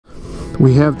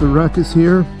We have the Ruckus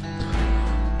here.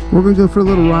 We're gonna go for a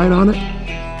little ride on it,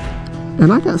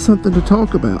 and I got something to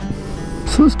talk about,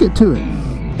 so let's get to it.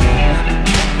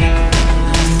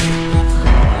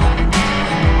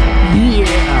 Yeah!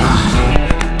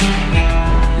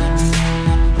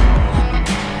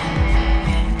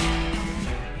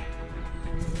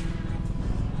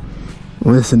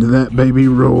 Listen to that baby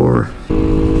roar.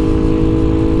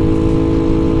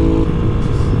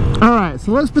 Alright,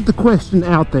 so let's put the question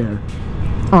out there.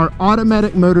 Are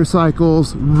automatic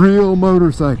motorcycles real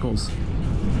motorcycles?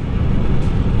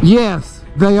 Yes,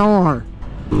 they are.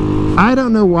 I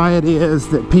don't know why it is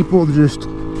that people just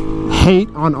hate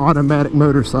on automatic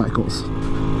motorcycles,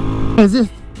 as if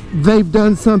they've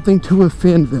done something to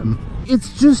offend them.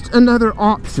 It's just another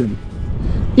option.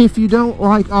 If you don't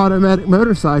like automatic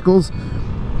motorcycles,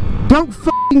 don't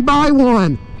f***ing buy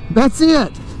one. That's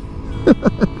it.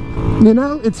 You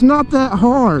know, it's not that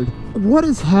hard. What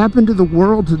has happened to the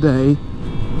world today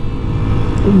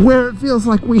where it feels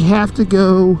like we have to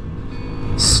go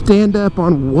stand up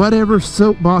on whatever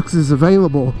soapbox is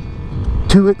available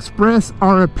to express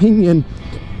our opinion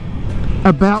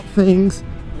about things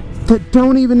that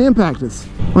don't even impact us?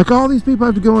 Like, all these people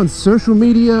have to go on social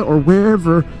media or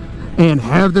wherever and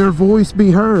have their voice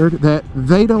be heard that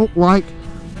they don't like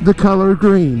the color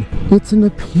green. It's an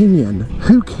opinion.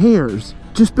 Who cares?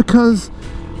 Just because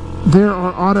there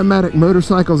are automatic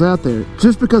motorcycles out there,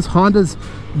 just because Honda's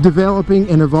developing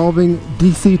and evolving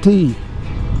DCT,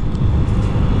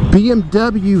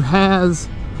 BMW has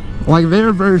like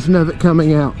their version of it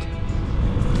coming out.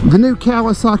 The new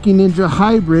Kawasaki Ninja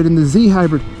Hybrid and the Z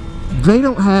Hybrid, they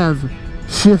don't have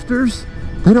shifters,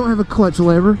 they don't have a clutch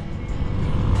lever.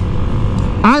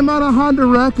 I'm on a Honda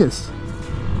Ruckus.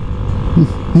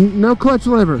 No clutch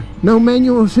lever, no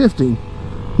manual shifting,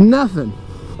 nothing.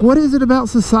 What is it about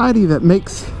society that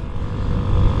makes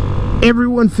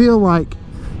everyone feel like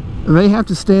they have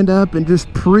to stand up and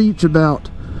just preach about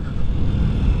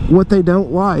what they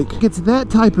don't like? It's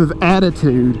that type of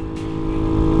attitude,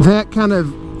 that kind of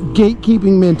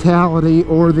gatekeeping mentality,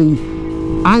 or the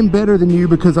I'm better than you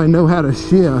because I know how to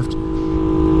shift,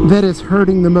 that is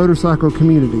hurting the motorcycle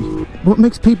community. What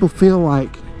makes people feel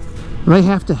like they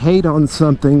have to hate on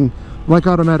something like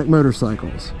automatic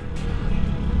motorcycles?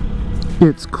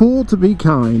 It's cool to be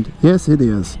kind. Yes, it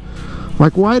is.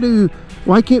 Like, why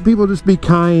can't people just be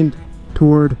kind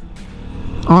toward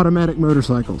automatic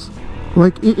motorcycles?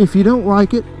 Like, if you don't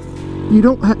like it, you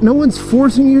don't no one's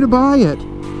forcing you to buy it,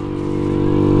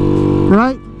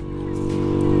 right?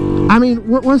 I mean,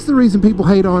 what's the reason people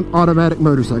hate on automatic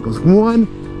motorcycles?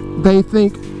 One, they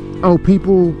think, oh,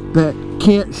 people that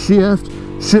can't shift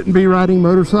shouldn't be riding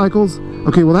motorcycles.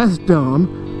 Okay, well, that's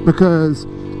dumb, because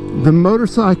the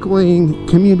motorcycling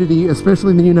community,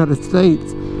 especially in the United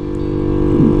States,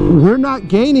 we're not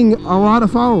gaining a lot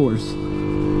of followers,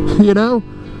 you know?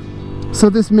 So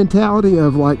this mentality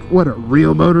of like what a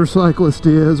real motorcyclist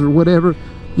is or whatever,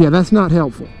 yeah, that's not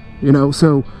helpful, you know?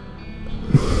 So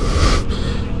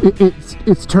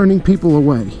it's turning people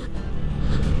away.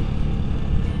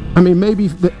 I mean, maybe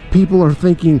people are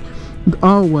thinking,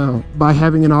 oh, well, by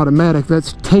having an automatic,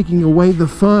 that's taking away the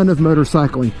fun of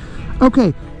motorcycling.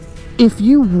 Okay, if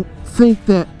you think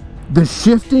that the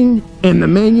shifting and the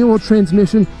manual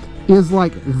transmission is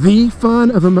like the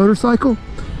fun of a motorcycle,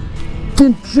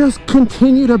 then just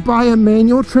continue to buy a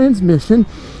manual transmission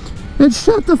and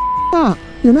shut the f up,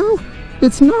 you know?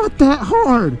 It's not that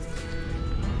hard.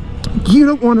 You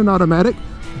don't want an automatic,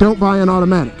 don't buy an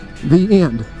automatic. The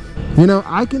end. You know,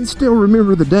 I can still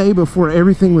remember the day before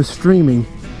everything was streaming,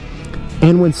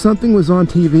 and when something was on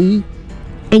TV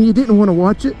and you didn't want to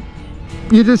watch it,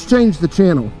 you just changed the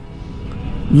channel.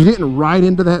 You didn't ride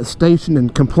into that station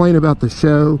and complain about the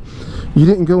show. You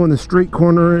didn't go in the street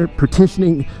corner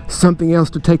petitioning something else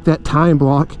to take that time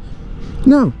block.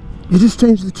 No, you just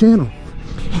changed the channel.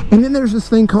 And then there's this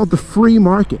thing called the free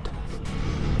market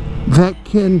that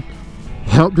can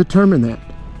help determine that.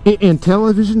 In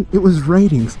television, it was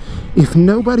ratings. If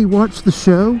nobody watched the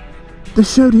show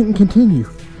didn't continue.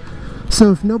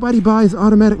 So if nobody buys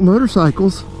automatic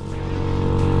motorcycles,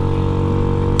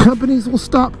 companies will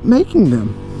stop making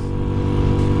them,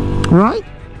 right?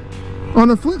 On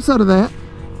the flip side of that,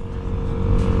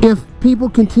 if people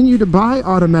continue to buy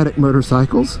automatic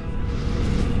motorcycles,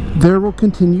 there will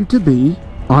continue to be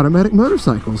automatic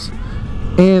motorcycles.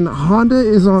 And Honda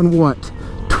is on what,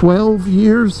 12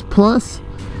 years plus?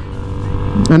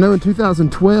 I know in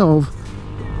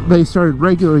 2012 they started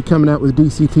regularly coming out with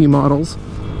DCT models,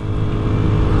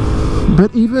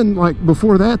 but even like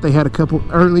before that they had a couple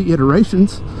early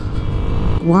iterations.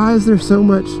 why is there so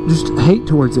much just hate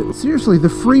towards it? Seriously, the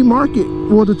free market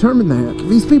will determine that.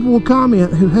 These people will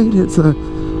comment who hate it,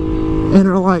 and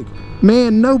are like,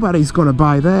 man, nobody's going to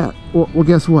buy that. Well,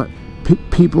 guess what?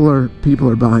 People are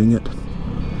buying it.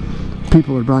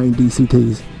 People are buying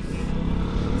DCTs,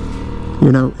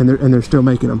 you know, and they're still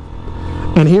making them.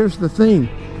 And here's the thing: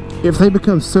 if they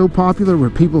become so popular where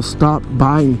people stop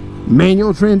buying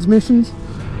manual transmissions,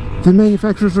 then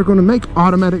manufacturers are going to make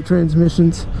automatic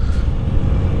transmissions,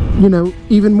 you know,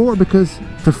 even more, because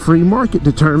the free market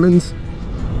determines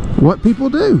what people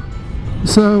do.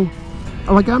 So,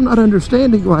 like, I'm not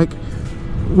understanding, like,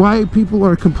 why people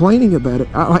are complaining about it.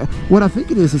 What I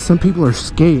think it is some people are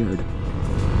scared.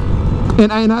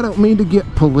 And I don't mean to get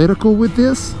political with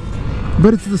this,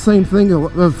 but it's the same thing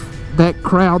of that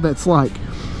crowd that's like,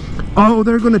 oh,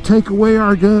 they're going to take away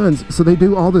our guns. So they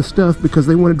do all this stuff because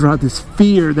they want to drive this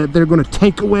fear that they're going to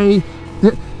take away.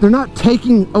 They're not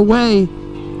taking away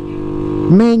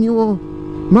manual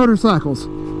motorcycles.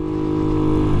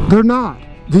 They're not.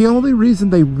 The only reason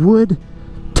they would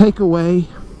take away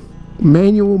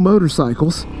manual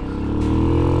motorcycles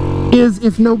is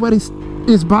if nobody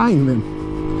is buying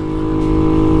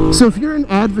them. So if you're an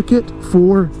advocate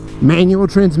for manual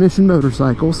transmission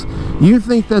motorcycles, you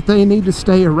think that they need to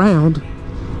stay around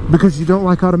because you don't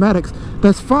like automatics,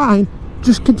 that's fine.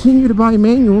 Just continue to buy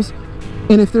manuals,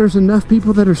 and if there's enough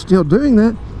people that are still doing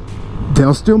that,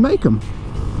 they'll still make them.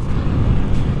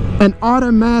 An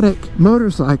automatic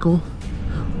motorcycle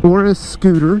or a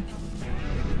scooter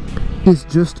is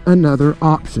just another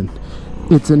option.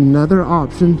 It's another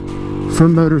option for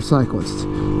motorcyclists.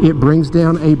 It brings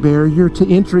down a barrier to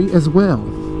entry as well.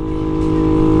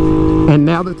 And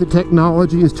now that the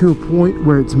technology is to a point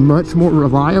where it's much more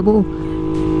reliable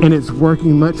and it's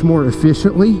working much more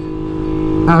efficiently,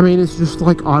 I mean, it's just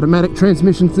like automatic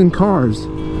transmissions in cars.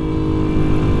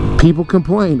 People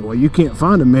complain, well, you can't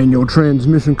find a manual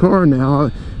transmission car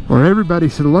now, or everybody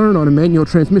should learn on a manual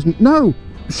transmission. No,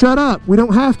 shut up. We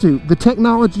don't have to. The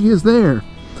technology is there.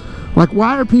 Like,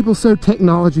 why are people so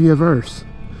technology averse?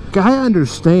 I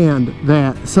understand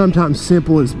that sometimes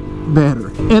simple is better,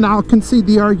 and I'll concede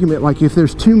the argument, like, if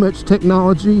there's too much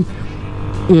technology,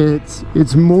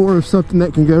 it's more of something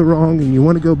that can go wrong and you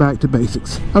want to go back to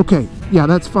basics. Okay, yeah,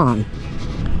 that's fine.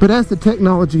 But as the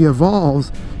technology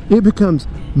evolves, it becomes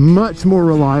much more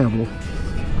reliable.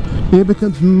 It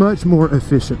becomes much more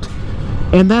efficient.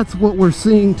 And that's what we're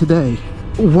seeing today.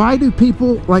 Why do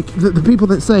people, like the people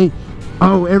that say,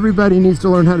 oh, everybody needs to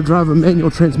learn how to drive a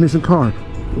manual transmission car?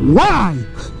 Why?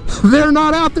 They're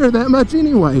not out there that much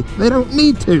anyway. They don't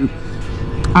need to.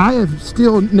 I have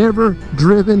still never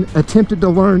attempted to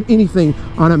learn anything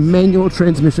on a manual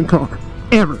transmission car,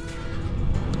 ever.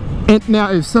 And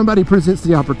now if somebody presents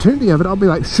the opportunity of it, I'll be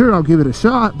like, sure, I'll give it a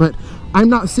shot, but I'm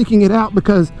not seeking it out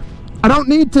because I don't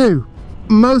need to.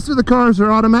 Most of the cars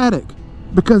are automatic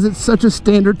because it's such a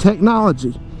standard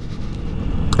technology.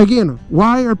 Again,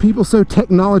 why are people so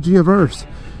technology averse?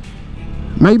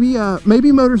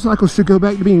 Maybe motorcycles should go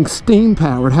back to being steam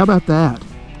powered. How about that?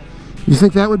 You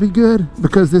think that would be good?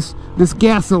 Because this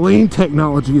gasoline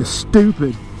technology is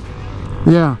stupid.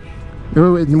 Yeah,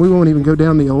 and we won't even go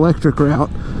down the electric route.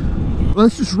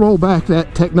 Let's just roll back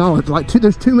that technology. Like,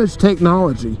 there's too much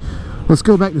technology. Let's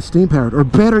go back to steam powered. Or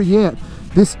better yet,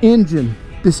 this engine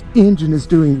is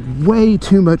doing way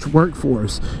too much work for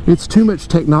us. It's too much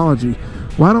technology.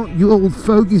 Why don't you old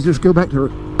fogies just go back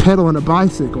to pedaling a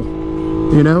bicycle?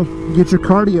 You know, get your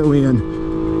cardio in,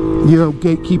 you know,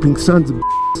 gatekeeping sons of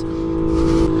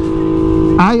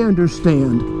I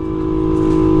understand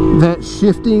that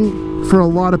shifting for a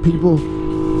lot of people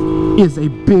is a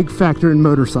big factor in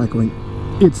motorcycling.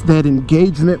 It's that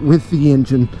engagement with the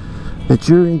engine, that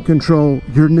you're in control,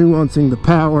 you're nuancing the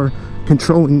power,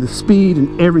 controlling the speed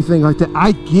and everything like that.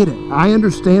 I get it. I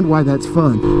understand why that's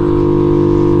fun.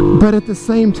 But at the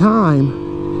same time,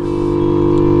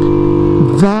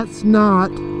 that's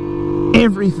not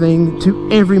everything to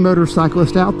every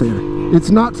motorcyclist out there. It's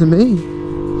not to me.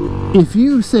 If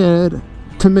you said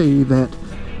to me that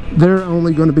there are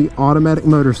only going to be automatic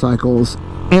motorcycles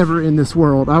ever in this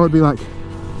world, I would be like,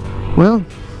 well,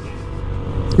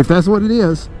 if that's what it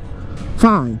is,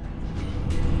 fine.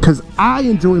 Because I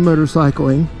enjoy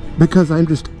motorcycling because I'm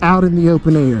just out in the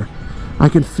open air. I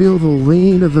can feel the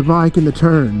lean of the bike in the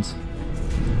turns.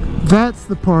 That's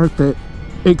the part that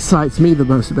excites me the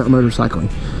most about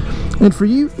motorcycling. And for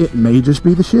you, it may just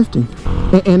be the shifting.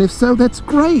 And if so, that's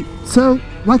great. So,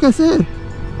 like I said,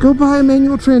 go buy a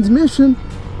manual transmission,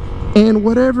 and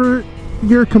whatever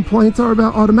your complaints are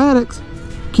about automatics,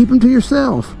 keep them to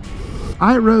yourself.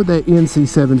 I rode that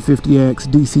NC750X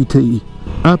DCT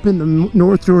up in the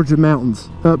North Georgia mountains,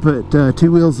 up at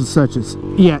Two Wheels and Suches.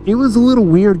 Yeah, it was a little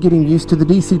weird getting used to the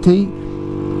DCT,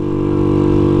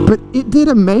 but it did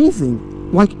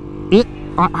amazing. Like,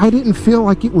 I didn't feel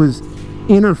like it was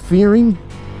interfering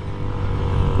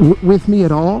with me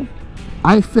at all.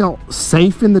 I felt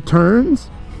safe in the turns,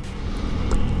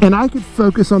 and I could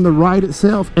focus on the ride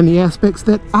itself and the aspects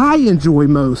that I enjoy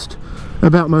most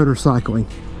about motorcycling,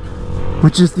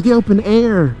 which is the open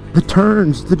air, the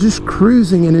turns, the just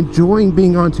cruising and enjoying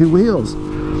being on two wheels.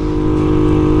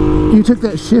 You took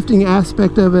that shifting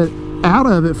aspect of it out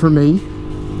of it for me,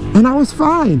 and I was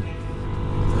fine.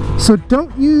 So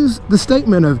don't use the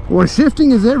statement of, well,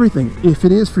 shifting is everything. If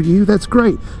it is for you, that's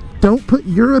great. Don't put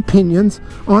your opinions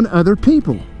on other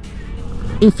people.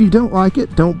 If you don't like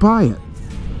it, don't buy it.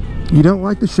 You don't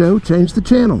like the show, change the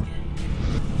channel.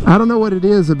 I don't know what it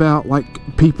is about,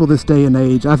 like, people this day and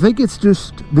age. I think it's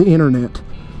just the internet.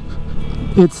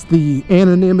 It's the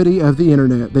anonymity of the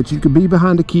internet, that you could be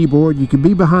behind a keyboard, you could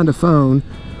be behind a phone,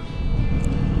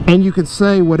 and you can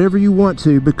say whatever you want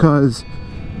to, because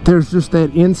there's just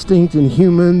that instinct in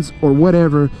humans or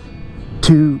whatever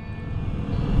to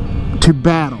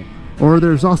battle. Or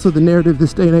there's also the narrative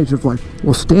this day and age of, like,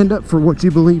 well, stand up for what you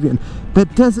believe in.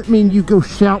 That doesn't mean you go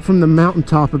shout from the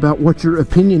mountaintop about what your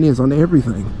opinion is on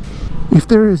everything. If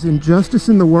there is injustice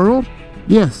in the world,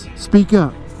 yes, speak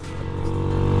up.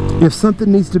 If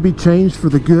something needs to be changed for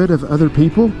the good of other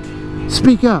people,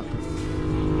 speak up.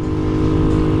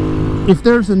 If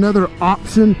there's another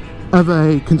option of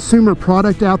a consumer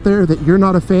product out there that you're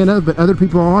not a fan of but other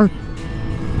people are,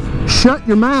 shut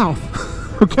your mouth,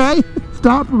 okay?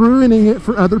 Stop ruining it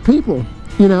for other people.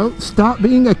 You know, stop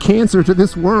being a cancer to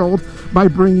this world by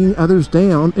bringing others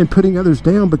down and putting others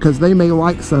down because they may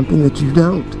like something that you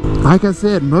don't. Like I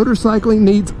said, motorcycling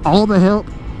needs all the help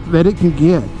that it can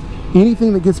get.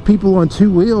 Anything that gets people on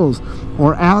two wheels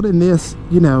or out in this,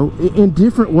 you know, in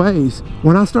different ways.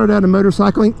 When I started out in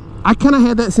motorcycling, I kind of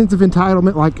had that sense of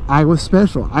entitlement, like I was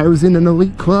special. I was in an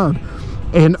elite club.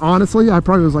 And honestly, I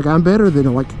probably was like, I'm better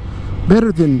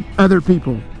than other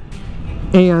people.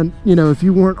 And, you know, if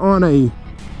you weren't on a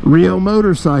real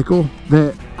motorcycle,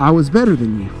 that I was better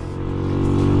than you.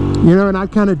 You know, and I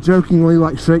kind of jokingly,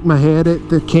 like, shake my head at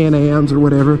the Can-Ams or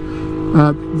whatever,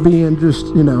 being just,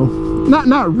 you know,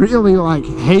 not really, like,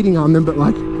 hating on them, but,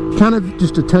 like, kind of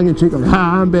just a tongue-in-cheek, like,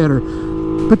 ha, I'm better.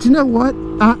 But you know what?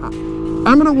 I'm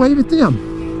going to wave at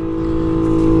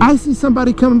them. I see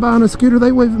somebody coming by on a scooter,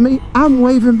 they wave at me, I'm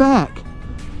waving back.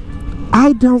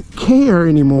 I don't care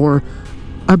anymore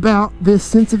about this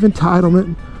sense of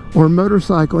entitlement or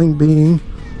motorcycling being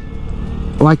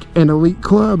like an elite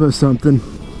club or something,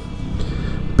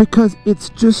 because it's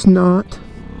just not,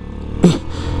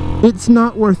 it's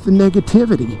not worth the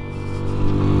negativity.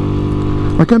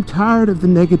 Like, I'm tired of the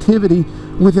negativity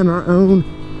within our own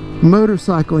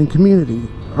motorcycling community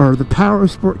or the power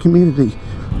sport community.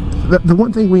 The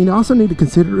one thing we also need to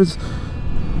consider is,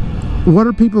 what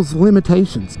are people's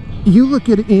limitations? You look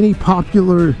at any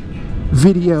popular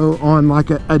video on, like,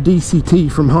 a DCT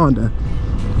from Honda,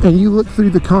 and you look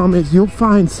through the comments, you'll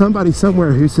find somebody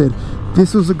somewhere who said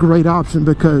this was a great option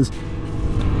because,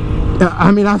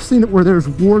 I mean, I've seen it where there's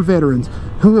war veterans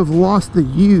who have lost the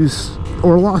use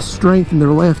or lost strength in their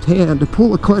left hand to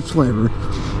pull a clutch lever,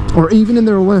 or even in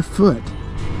their left foot,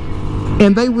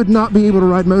 and they would not be able to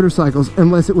ride motorcycles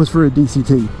unless it was for a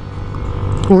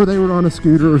DCT, or they were on a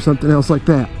scooter or something else like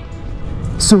that.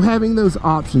 So having those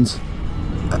options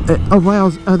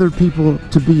allows other people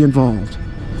to be involved.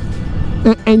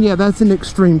 And yeah, that's an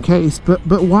extreme case, but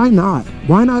why not?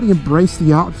 Why not embrace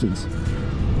the options?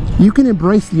 You can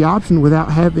embrace the option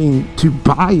without having to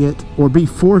buy it or be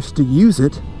forced to use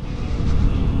it.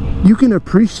 You can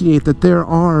appreciate that there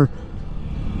are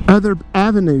other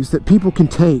avenues that people can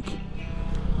take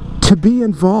to be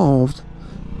involved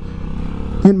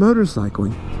in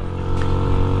motorcycling.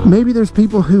 Maybe there's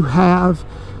people who have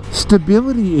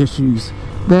stability issues,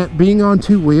 that being on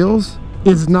two wheels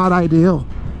is not ideal,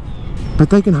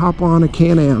 but they can hop on a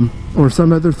Can-Am or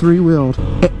some other three-wheeled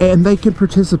and they can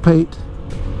participate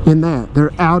in that.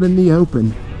 They're out in the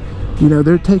open. You know,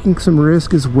 they're taking some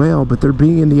risk as well, but they're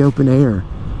being in the open air.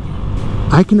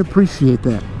 I can appreciate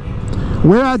that.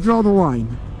 Where I draw the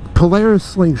line, Polaris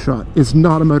Slingshot is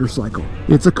not a motorcycle.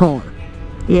 It's a car.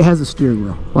 It has a steering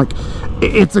wheel. Like,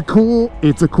 it's a cool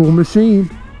machine.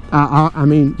 I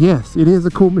mean, yes, it is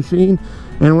a cool machine,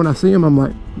 and when I see them, I'm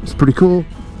like, it's pretty cool.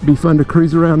 Be fun to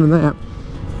cruise around in that.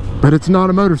 But it's not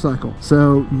a motorcycle,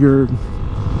 so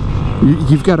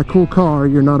you've got a cool car.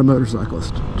 You're not a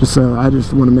motorcyclist. I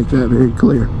just want to make that very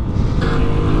clear.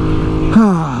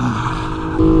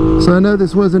 So I know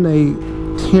this wasn't a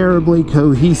terribly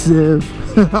cohesive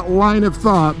line of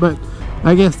thought, but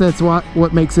I guess that's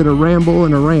what makes it a ramble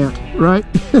and a rant, right?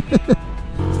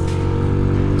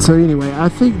 So anyway, I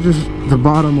think just the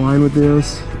bottom line with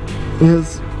this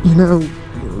is, you know,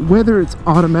 whether it's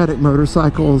automatic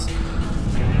motorcycles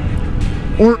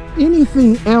or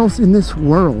anything else in this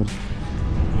world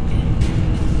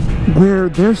where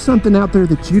there's something out there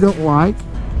that you don't like,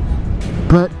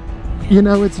 but you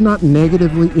know it's not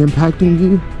negatively impacting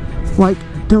you, like,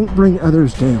 don't bring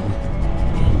others down.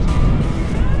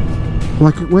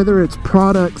 Like, whether it's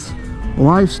products,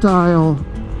 lifestyle,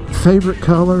 favorite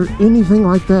color, anything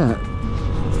like that,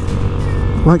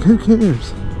 like, who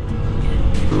cares?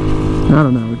 I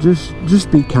don't know,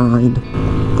 just be kind.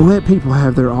 Let people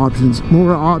have their options.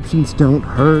 More options don't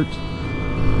hurt.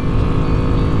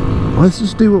 Let's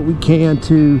just do what we can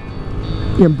to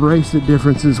embrace the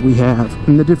differences we have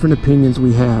and the different opinions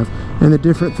we have and the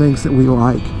different things that we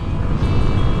like.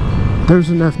 There's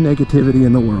enough negativity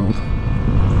in the world.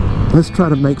 Let's try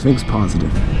to make things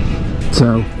positive.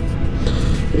 So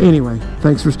anyway,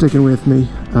 thanks for sticking with me.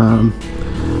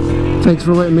 Thanks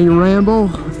for letting me ramble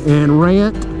and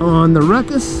rant on the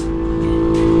Ruckus.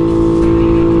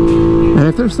 And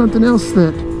if there's something else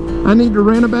that I need to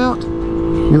rant about,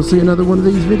 you'll see another one of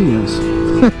these videos.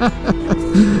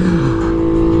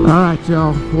 Alright,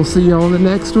 y'all. We'll see y'all in the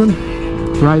next one.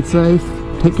 Ride safe.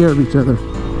 Take care of each other.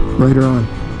 Later on.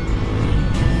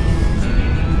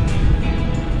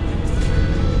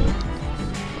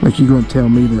 Like, you gonna tell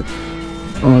me that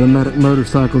automatic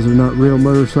motorcycles are not real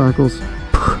motorcycles?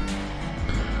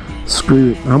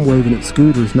 Screw it. I'm waving at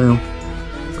scooters now.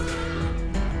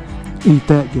 Eat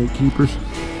that, gatekeepers.